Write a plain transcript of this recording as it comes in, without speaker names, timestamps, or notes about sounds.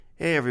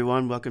Hey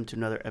everyone, welcome to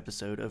another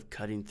episode of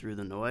Cutting Through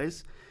the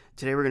Noise.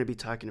 Today we're going to be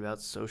talking about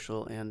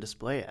social and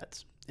display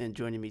ads. And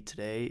joining me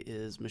today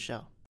is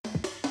Michelle.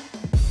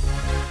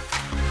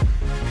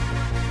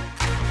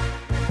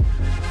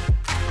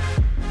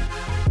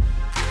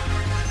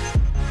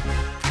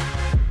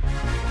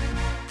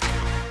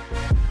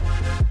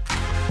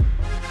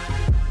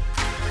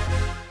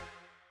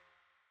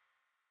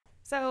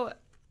 So,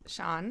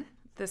 Sean,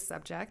 this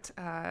subject,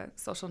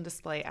 social and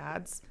display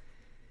ads,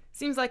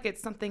 seems like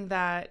it's something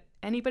that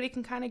anybody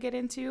can kind of get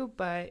into,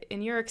 but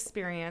in your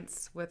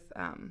experience with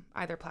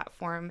either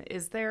platform,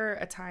 is there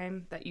a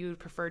time that you would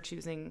prefer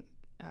choosing,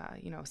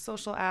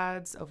 social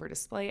ads over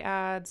display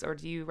ads, or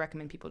do you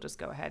recommend people just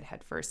go ahead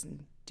head first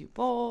and do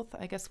both?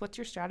 I guess, what's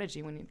your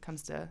strategy when it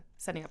comes to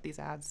setting up these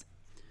ads?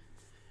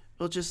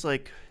 Well, just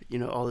like,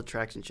 all the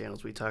traction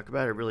channels we talk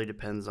about, it really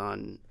depends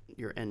on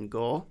your end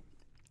goal.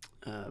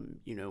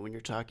 When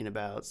you're talking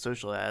about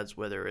social ads,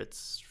 whether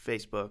it's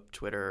Facebook,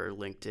 Twitter, or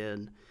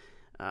LinkedIn,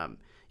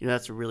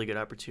 that's a really good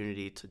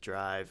opportunity to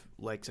drive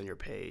likes on your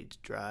page,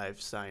 drive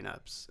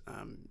signups.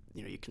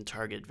 You can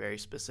target very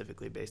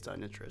specifically based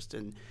on interest.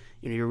 And,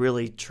 you're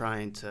really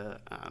trying to,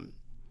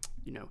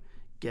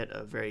 get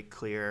a very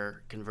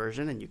clear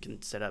conversion, and you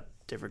can set up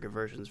different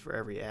conversions for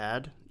every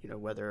ad,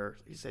 whether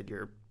you said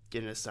you're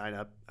getting a sign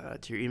up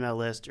to your email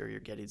list, or you're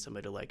getting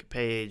somebody to like a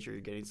page, or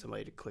you're getting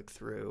somebody to click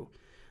through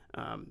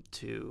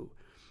to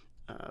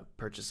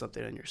purchase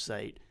something on your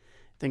site.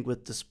 I think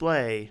with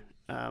display,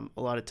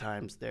 a lot of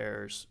times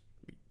there's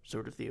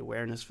sort of the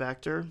awareness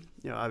factor.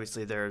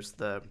 Obviously there's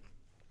the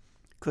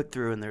click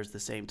through and there's the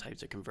same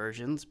types of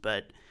conversions,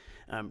 but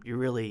you're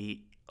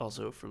really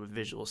also from a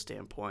visual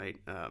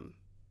standpoint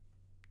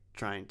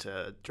trying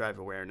to drive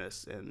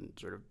awareness and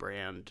sort of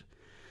brand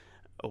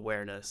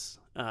awareness.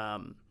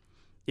 And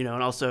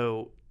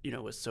also,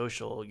 with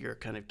social, you're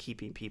kind of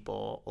keeping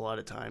people a lot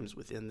of times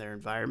within their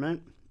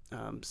environment.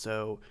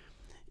 So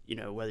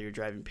whether you're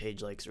driving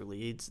page likes or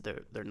leads,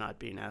 they're not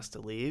being asked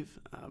to leave,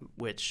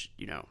 which,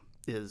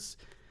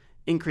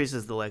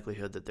 increases the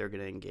likelihood that they're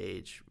going to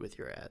engage with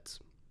your ads.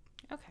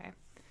 Okay.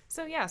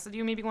 So do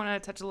you maybe want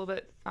to touch a little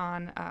bit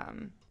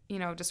on,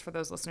 just for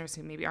those listeners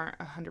who maybe aren't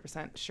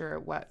 100% sure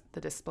what the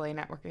display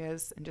network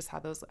is and just how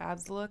those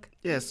ads look?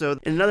 Yeah, so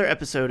in another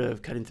episode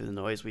of Cutting Through the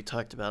Noise, we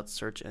talked about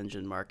search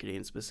engine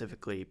marketing,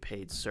 specifically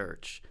paid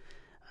search.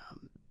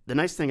 The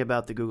nice thing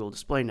about the Google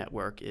Display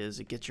Network is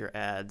it gets your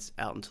ads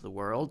out into the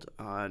world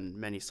on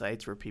many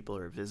sites where people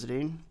are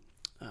visiting.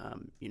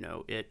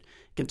 It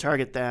can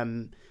target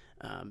them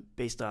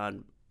based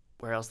on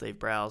where else they've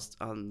browsed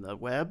on the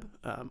web,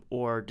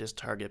 or just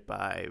target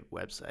by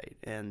website.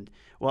 And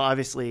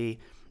obviously,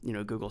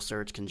 Google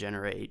search can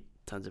generate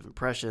tons of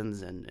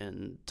impressions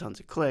and tons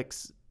of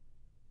clicks.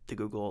 The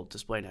Google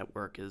Display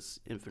Network is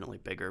infinitely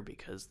bigger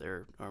because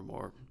there are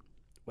more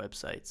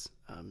websites.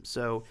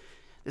 So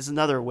this is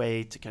another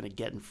way to kind of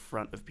get in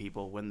front of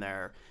people when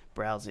they're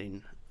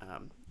browsing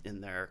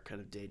in their kind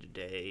of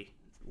day-to-day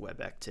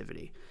web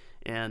activity.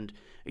 And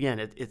again,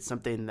 it's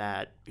something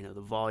that,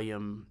 the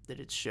volume that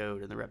it's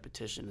showed and the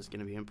repetition is going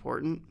to be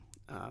important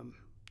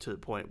to the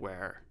point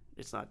where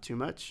it's not too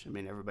much. I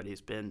mean, everybody's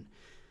been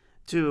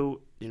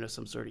to,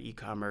 some sort of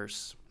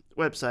e-commerce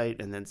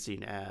website and then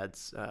seen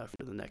ads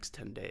for the next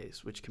 10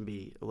 days, which can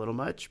be a little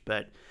much.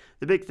 But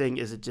the big thing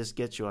is it just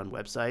gets you on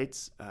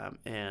websites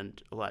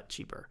and a lot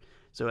cheaper.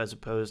 So as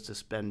opposed to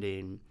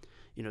spending,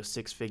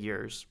 six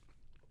figures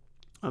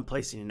on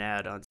placing an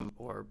ad on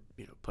or,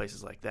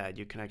 places like that,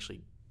 you can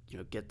actually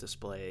get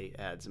display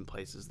ads in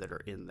places that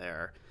are in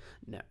their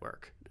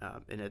network.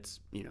 And it's,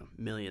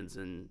 millions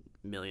and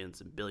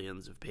millions and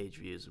billions of page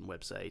views and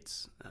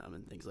websites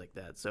and things like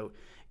that. So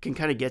it can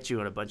kind of get you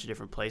in a bunch of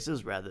different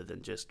places rather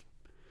than just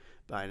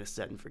buying a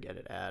set and forget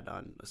it ad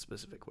on a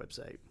specific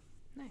website.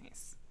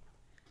 Nice.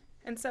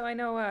 And so I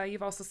know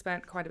you've also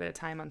spent quite a bit of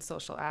time on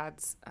social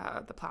ads,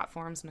 the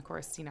platforms. And of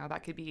course,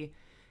 that could be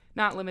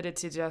not limited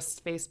to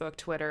just Facebook,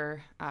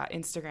 Twitter,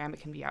 Instagram. It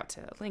can be out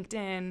to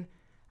LinkedIn,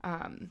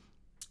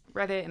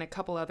 Reddit, and a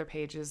couple other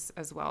pages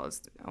as well.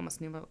 As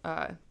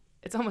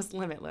it's almost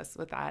limitless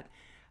with that.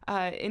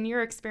 In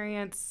your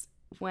experience,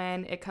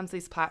 when it comes to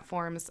these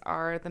platforms,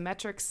 are the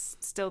metrics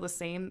still the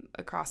same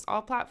across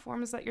all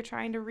platforms that you're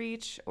trying to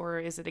reach? Or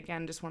is it,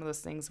 again, just one of those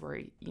things where,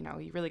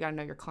 you really got to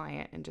know your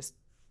client and just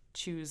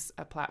choose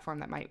a platform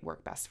that might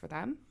work best for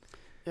them?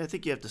 Yeah, I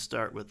think you have to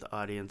start with the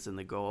audience and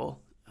the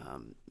goal.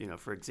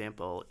 For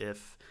example,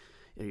 if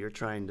you're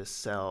trying to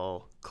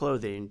sell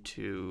clothing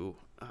to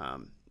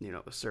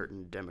a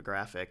certain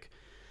demographic,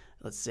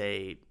 let's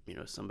say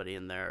somebody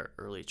in their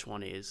early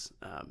 20s,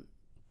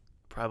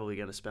 probably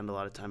going to spend a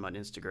lot of time on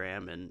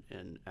Instagram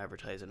and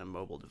advertising on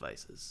mobile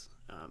devices.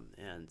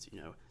 And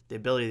the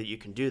ability that you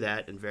can do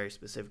that and very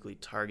specifically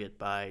target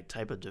by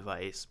type of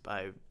device,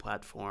 by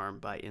platform,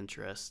 by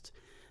interest,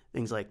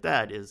 things like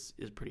that is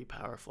pretty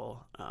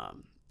powerful.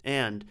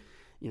 And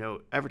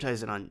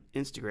advertising on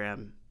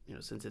Instagram,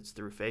 since it's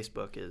through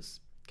Facebook, is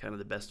kind of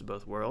the best of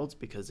both worlds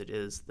because it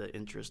is the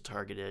interest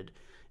targeted.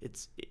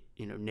 It's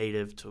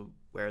native to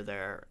where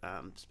they're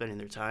spending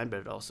their time, but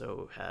it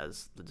also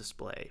has the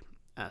display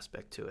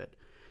aspect to it.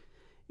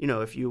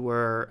 If you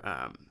were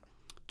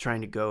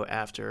trying to go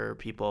after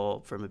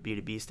people from a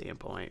B2B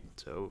standpoint,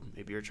 so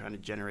maybe you're trying to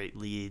generate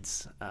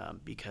leads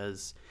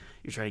because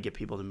you're trying to get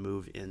people to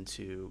move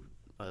into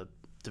a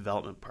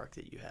development park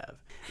that you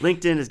have.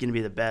 LinkedIn is going to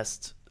be the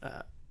best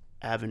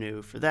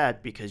avenue for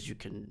that because you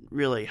can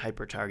really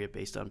hyper-target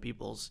based on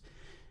people's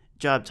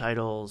job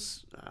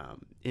titles,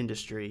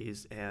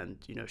 industries, and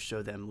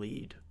show them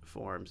lead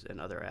forms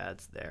and other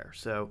ads there.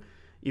 So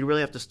you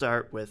really have to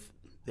start with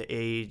the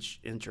age,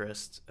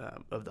 interest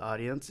of the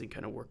audience and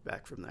kind of work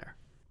back from there.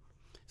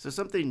 So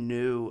something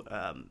new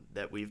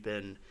that we've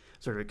been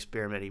sort of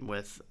experimenting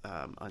with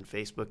on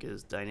Facebook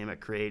is dynamic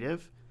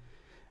creative.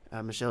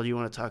 Michelle, do you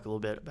want to talk a little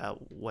bit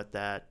about what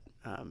that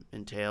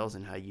entails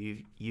and how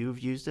you've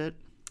used it?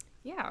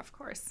 Yeah, of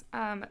course.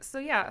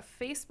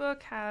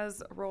 Facebook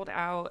has rolled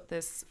out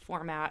this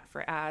format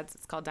for ads.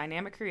 It's called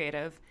Dynamic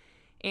Creative,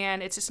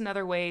 and it's just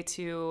another way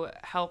to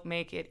help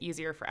make it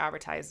easier for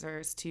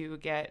advertisers to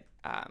get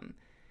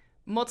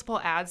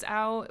multiple ads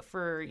out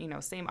for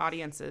same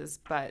audiences,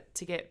 but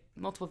to get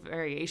multiple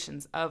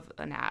variations of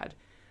an ad.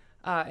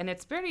 And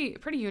it's pretty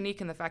unique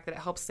in the fact that it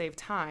helps save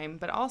time,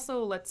 but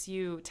also lets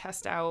you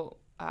test out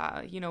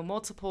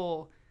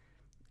multiple.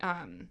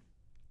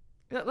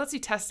 It lets you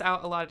test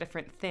out a lot of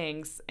different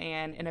things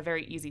and in a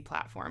very easy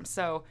platform.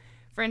 So,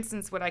 for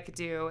instance, what I could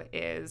do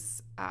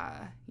is,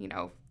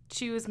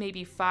 choose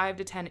maybe 5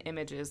 to 10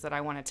 images that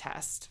I want to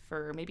test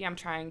for. Maybe I'm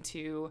trying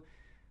to,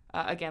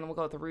 again, we'll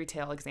go with the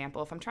retail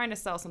example. If I'm trying to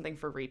sell something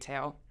for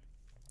retail,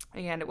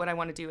 and what I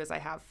want to do is I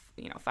have,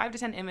 5 to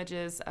 10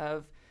 images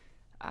of,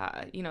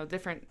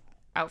 different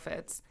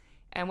outfits.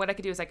 And what I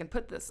could do is I can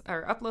put this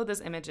or upload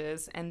those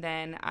images, and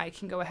then I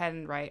can go ahead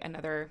and write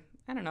another,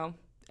 I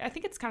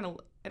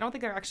don't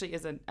think there actually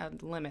is a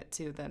limit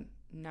to the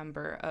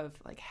number of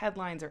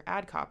headlines or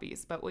ad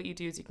copies, but what you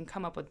do is you can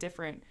come up with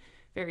different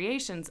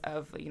variations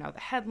of, the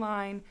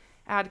headline,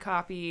 ad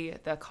copy,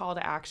 the call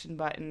to action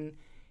button,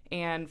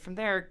 and from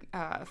there,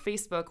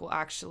 Facebook will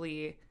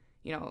actually,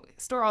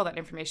 store all that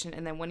information,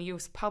 and then when you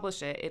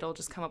publish it, it'll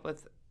just come up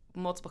with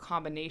multiple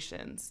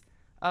combinations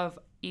of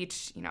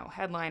each,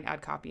 headline,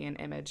 ad copy, and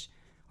image,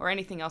 or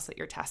anything else that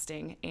you're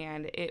testing,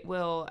 and it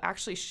will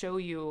actually show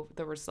you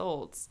the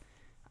results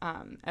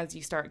as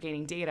you start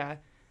gaining data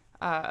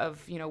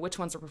of which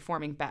ones are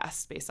performing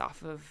best based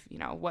off of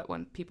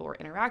when people were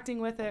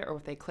interacting with it, or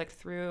if they clicked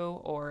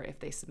through, or if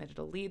they submitted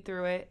a lead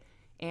through it.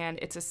 And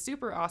it's a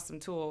super awesome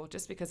tool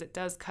just because it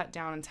does cut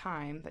down in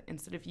time. But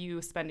instead of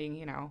you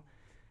spending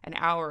an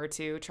hour or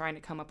two trying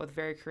to come up with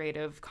very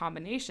creative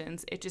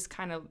combinations, it just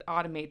kind of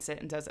automates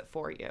it and does it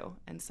for you.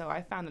 And so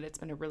I found that it's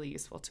been a really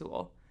useful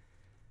tool.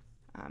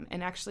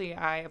 And actually,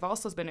 I have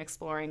also been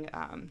exploring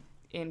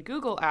in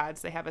Google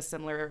Ads. They have a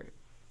similar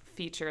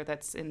feature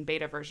that's in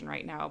beta version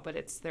right now, but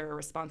it's their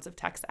responsive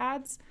text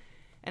ads,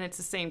 and it's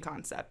the same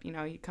concept.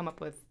 You come up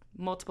with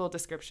multiple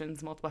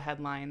descriptions, multiple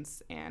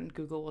headlines, and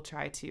Google will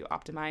try to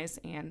optimize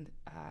and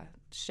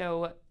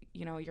show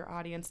your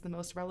audience the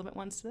most relevant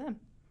ones to them.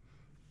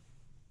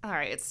 All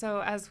right,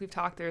 so as we've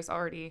talked, there's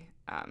already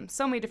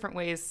so many different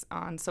ways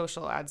on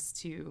social ads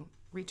to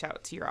reach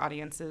out to your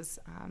audiences,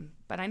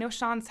 but I know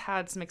Sean's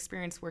had some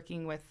experience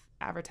working with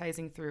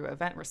advertising through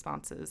event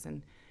responses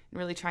and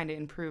really trying to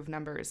improve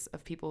numbers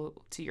of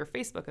people to your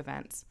Facebook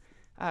events.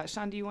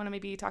 Sean, do you want to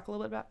maybe talk a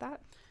little bit about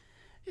that?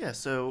 Yeah,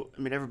 so,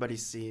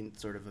 everybody's seen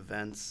sort of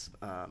events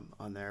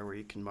on there where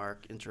you can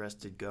mark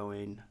interested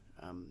going,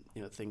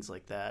 things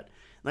like that.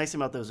 The nice thing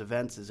about those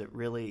events is it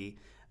really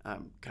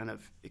kind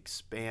of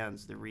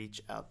expands the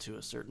reach out to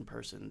a certain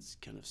person's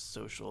kind of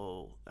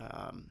social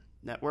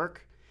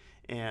network.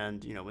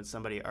 And, when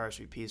somebody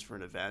RSVPs for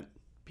an event,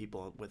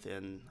 people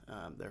within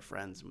their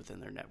friends and within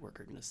their network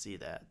are going to see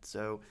that.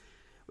 So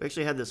we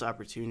actually had this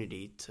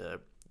opportunity to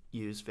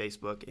use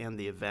Facebook and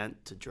the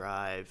event to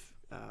drive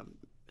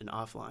an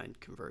offline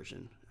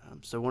conversion.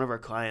 So one of our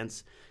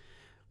clients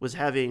was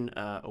having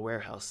a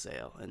warehouse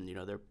sale, and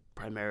they're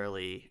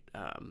primarily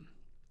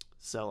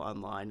sell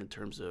online in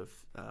terms of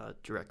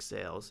direct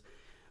sales,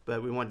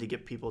 but we wanted to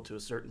get people to a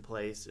certain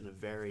place in a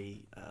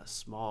very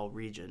small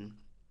region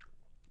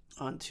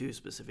on 2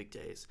 specific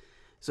days.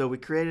 So we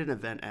created an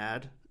event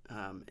ad,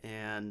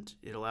 and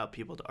it allowed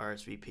people to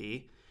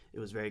RSVP. It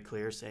was very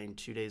clear, saying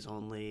 2 days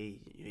only,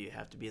 you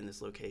have to be in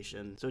this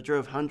location. So it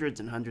drove hundreds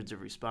and hundreds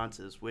of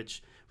responses,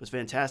 which was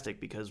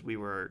fantastic because we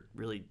were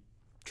really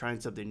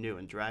trying something new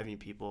and driving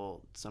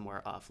people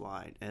somewhere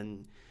offline.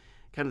 And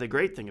kind of the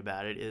great thing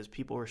about it is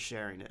people were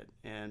sharing it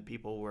and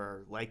people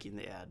were liking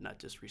the ad, not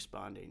just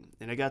responding.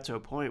 And it got to a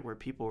point where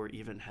people were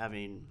even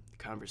having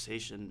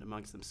conversation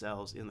amongst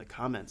themselves in the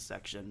comments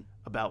section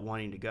about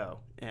wanting to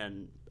go.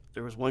 And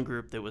there was one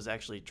group that was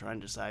actually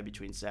trying to decide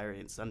between Saturday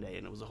and Sunday,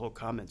 and it was a whole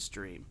comment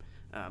stream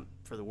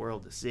for the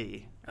world to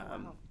see.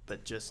 Wow.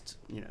 But just,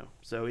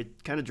 so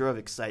it kind of drove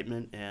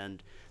excitement,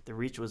 and the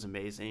reach was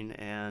amazing,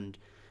 and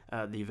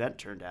the event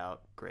turned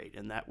out great.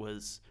 And that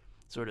was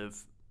sort of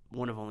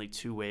one of only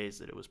 2 ways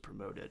that it was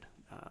promoted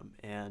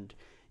And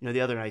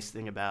the other nice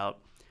thing about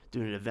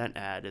doing an event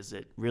ad is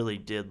it really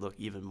did look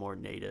even more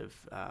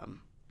native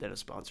than a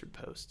sponsored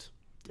post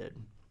did.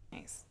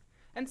 Nice.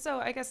 And so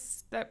I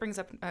guess that brings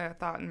up a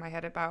thought in my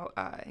head about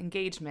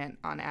engagement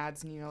on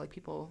ads and, like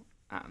people,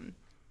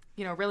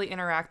 really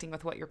interacting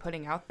with what you're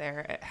putting out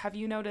there. Have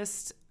you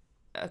noticed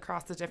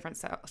across the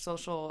different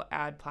social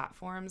ad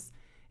platforms,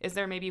 is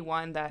there maybe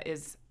one that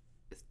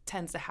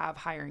tends to have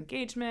higher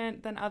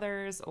engagement than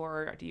others,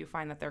 or do you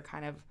find that they're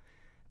kind of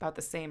about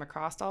the same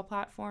across all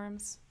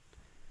platforms?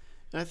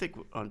 And I think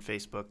on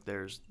Facebook,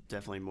 there's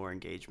definitely more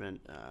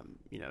engagement.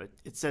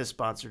 It says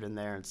sponsored in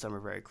there, and some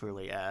are very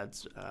clearly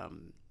ads,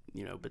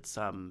 but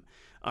some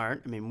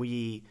aren't. I mean,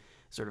 we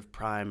sort of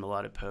prime a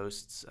lot of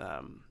posts,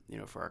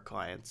 for our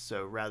clients.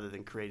 So rather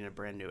than creating a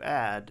brand new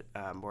ad,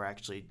 we're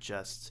actually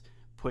just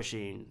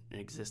pushing an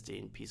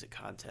existing piece of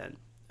content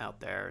out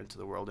there into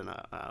the world in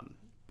a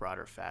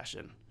broader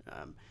fashion.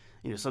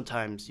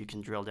 Sometimes you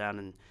can drill down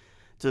and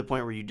to the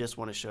point where you just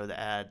want to show the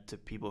ad to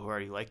people who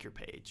already like your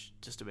page,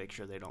 just to make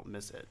sure they don't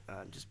miss it.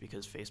 Just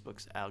because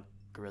Facebook's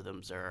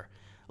algorithms are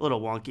a little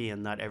wonky,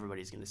 and not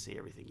everybody's going to see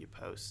everything you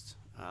post.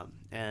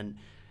 And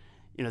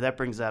that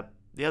brings up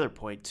the other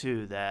point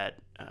too, that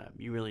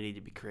you really need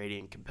to be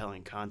creating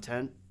compelling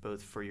content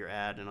both for your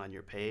ad and on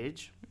your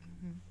page.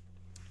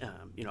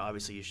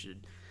 Obviously you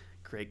should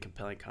create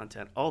compelling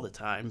content all the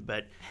time,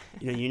 but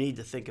you need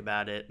to think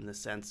about it in the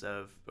sense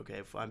of, okay,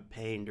 if I'm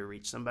paying to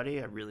reach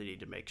somebody, I really need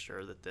to make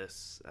sure that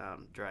this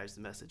drives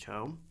the message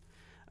home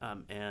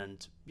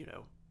and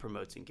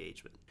promotes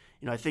engagement.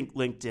 I think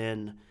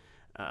LinkedIn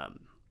a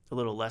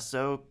little less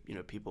so.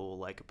 People will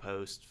like a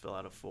post, fill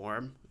out a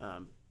form,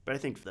 but I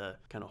think the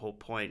kind of whole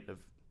point of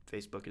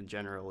Facebook in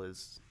general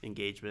is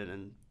engagement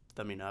and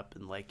thumbing up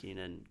and liking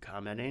and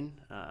commenting.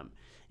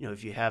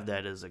 If you have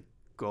that as a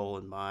goal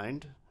in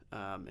mind,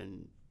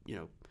 and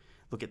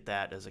look at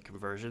that as a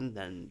conversion,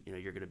 then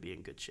you're going to be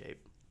in good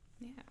shape.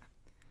 Yeah.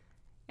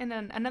 And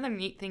then another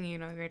neat thing,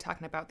 you're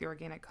talking about the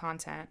organic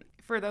content.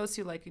 For those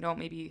who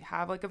maybe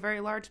have a very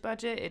large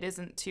budget, it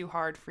isn't too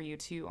hard for you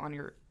to, on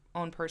your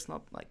own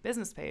personal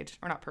business page,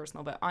 or not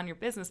personal, but on your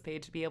business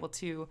page, to be able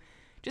to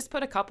just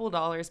put a couple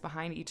dollars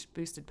behind each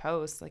boosted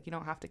post. You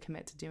don't have to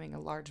commit to doing a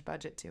large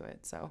budget to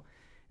it. So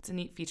it's a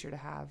neat feature to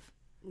have.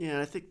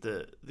 Yeah, I think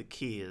the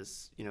key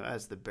is,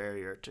 as the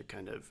barrier to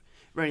kind of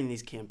running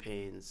these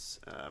campaigns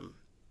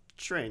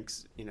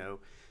shrinks,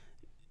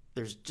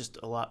 there's just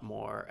a lot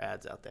more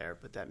ads out there,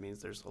 but that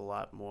means there's a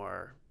lot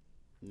more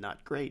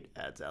not great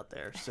ads out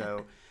there.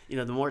 So,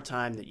 the more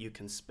time that you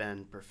can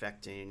spend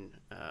perfecting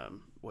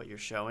what you're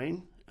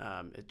showing,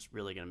 it's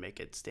really going to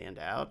make it stand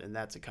out. And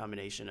that's a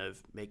combination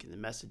of making the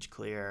message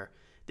clear,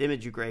 the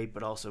image is great,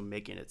 but also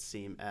making it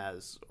seem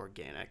as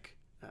organic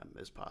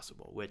as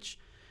possible, which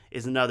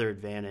is another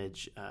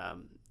advantage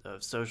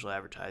of social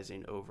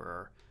advertising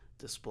over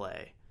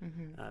display.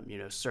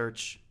 Mm-hmm.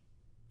 Search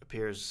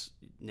appears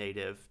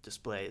native,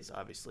 display is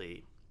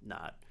obviously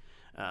not.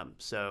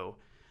 So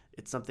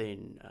it's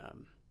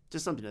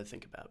just something to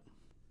think about.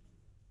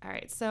 All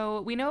right.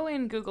 So we know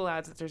in Google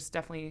Ads that there's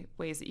definitely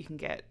ways that you can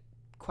get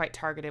quite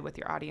targeted with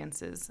your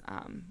audiences.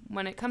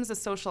 When it comes to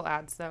social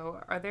ads,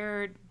 though, are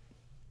there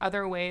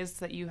other ways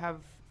that you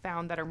have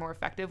found that are more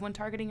effective when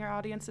targeting your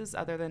audiences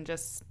other than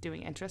just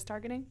doing interest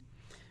targeting?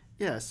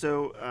 Yeah,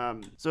 so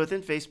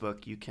within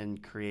Facebook, you can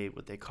create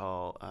what they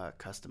call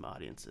custom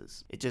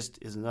audiences. It just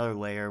is another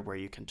layer where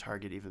you can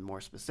target even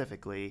more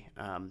specifically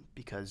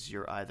because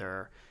you're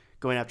either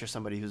going after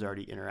somebody who's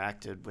already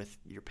interacted with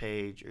your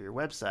page or your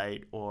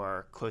website,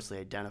 or closely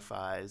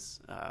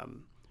identifies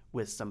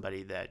with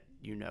somebody that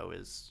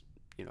is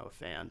a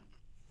fan.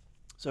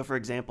 So for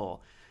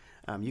example,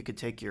 you could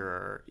take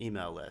your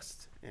email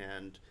list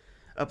and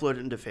upload it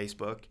into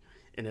Facebook,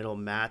 and it'll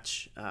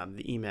match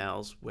the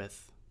emails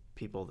with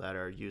people that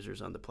are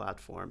users on the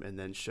platform, and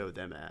then show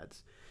them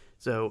ads.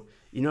 So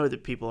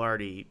that people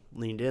already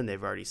leaned in,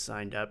 they've already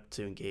signed up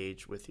to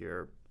engage with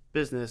your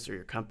business or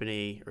your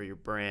company or your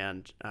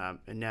brand,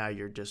 and now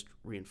you're just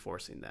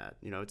reinforcing that.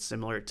 It's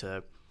similar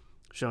to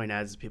showing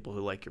ads to people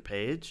who like your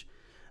page.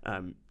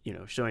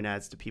 Showing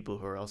ads to people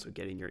who are also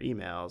getting your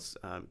emails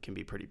can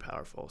be pretty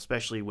powerful,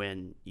 especially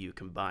when you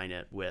combine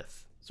it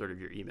with sort of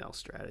your email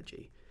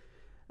strategy.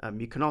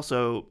 You can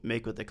also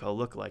make what they call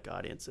lookalike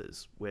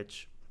audiences,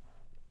 which,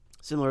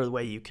 similar to the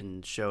way you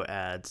can show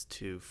ads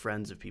to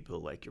friends of people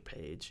who like your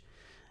page,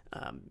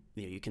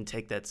 you can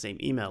take that same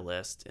email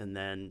list, and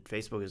then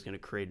Facebook is going to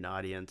create an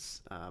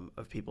audience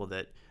of people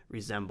that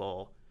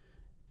resemble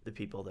the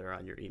people that are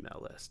on your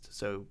email list.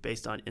 So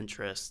based on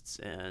interests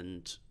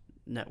and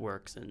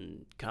networks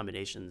and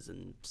combinations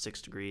and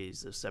 6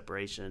 degrees of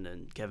separation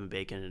and Kevin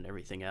Bacon and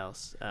everything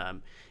else,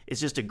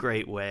 it's just a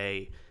great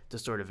way to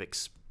sort of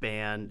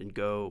expand and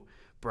go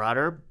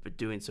broader, but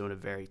doing so in a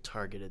very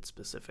targeted,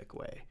 specific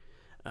way.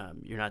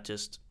 You're not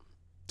just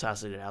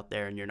tossing it out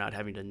there, and you're not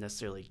having to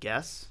necessarily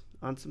guess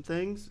on some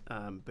things,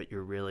 but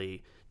you're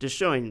really just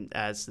showing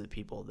ads to the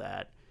people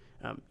that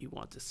you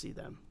want to see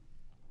them.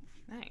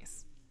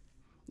 Nice.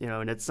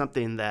 And it's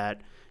something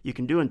that you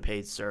can do in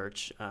paid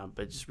search,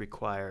 but it just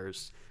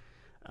requires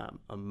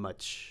a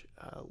much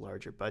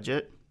larger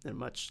budget and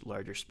much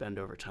larger spend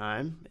over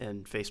time.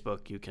 And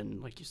Facebook, you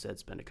can, like you said,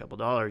 spend a couple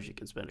dollars, you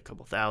can spend a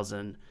couple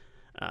thousand.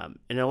 And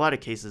in a lot of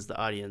cases, the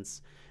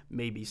audience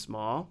may be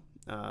small,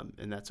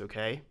 and that's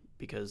okay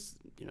because,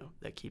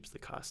 that keeps the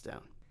cost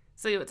down.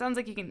 So it sounds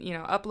like you can,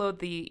 upload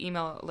the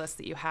email list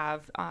that you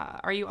have.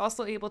 Are you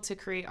also able to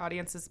create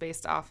audiences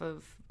based off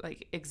of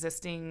like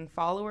existing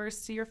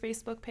followers to your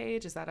Facebook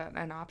page? Is that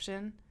an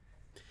option?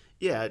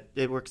 Yeah,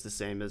 it works the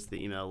same as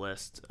the email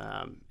list.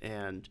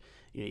 And,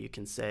 you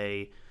can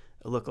say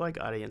a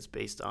lookalike audience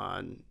based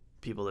on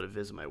people that have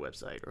visited my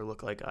website, or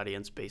lookalike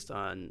audience based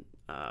on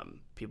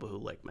people who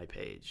like my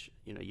page.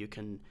 You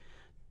can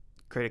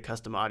create a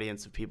custom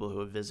audience of people who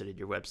have visited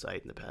your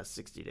website in the past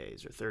 60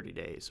 days or 30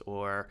 days,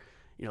 or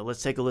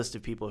let's take a list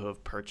of people who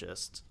have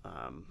purchased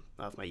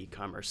off my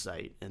e-commerce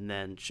site and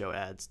then show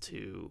ads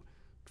to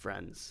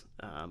friends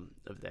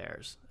of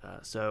theirs.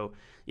 So,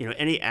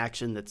 any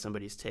action that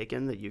somebody's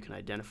taken that you can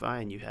identify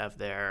and you have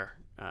their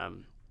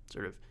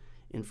sort of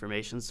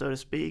information, so to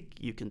speak,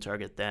 you can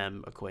target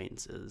them,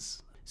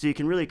 acquaintances. So you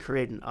can really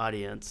create an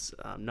audience,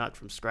 not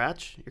from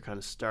scratch. You're kind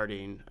of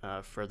starting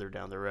further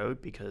down the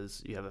road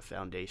because you have a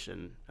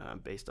foundation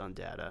based on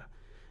data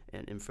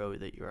and info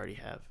that you already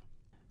have.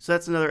 So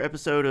that's another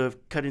episode of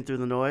Cutting Through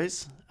the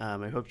Noise.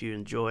 I hope you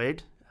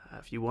enjoyed.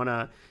 If you want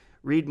to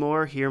read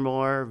more, hear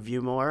more,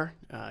 view more,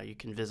 you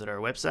can visit our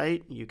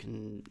website. You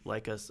can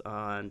like us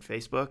on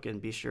Facebook, and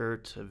be sure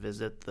to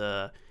visit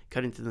the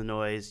Cutting Through the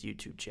Noise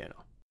YouTube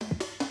channel.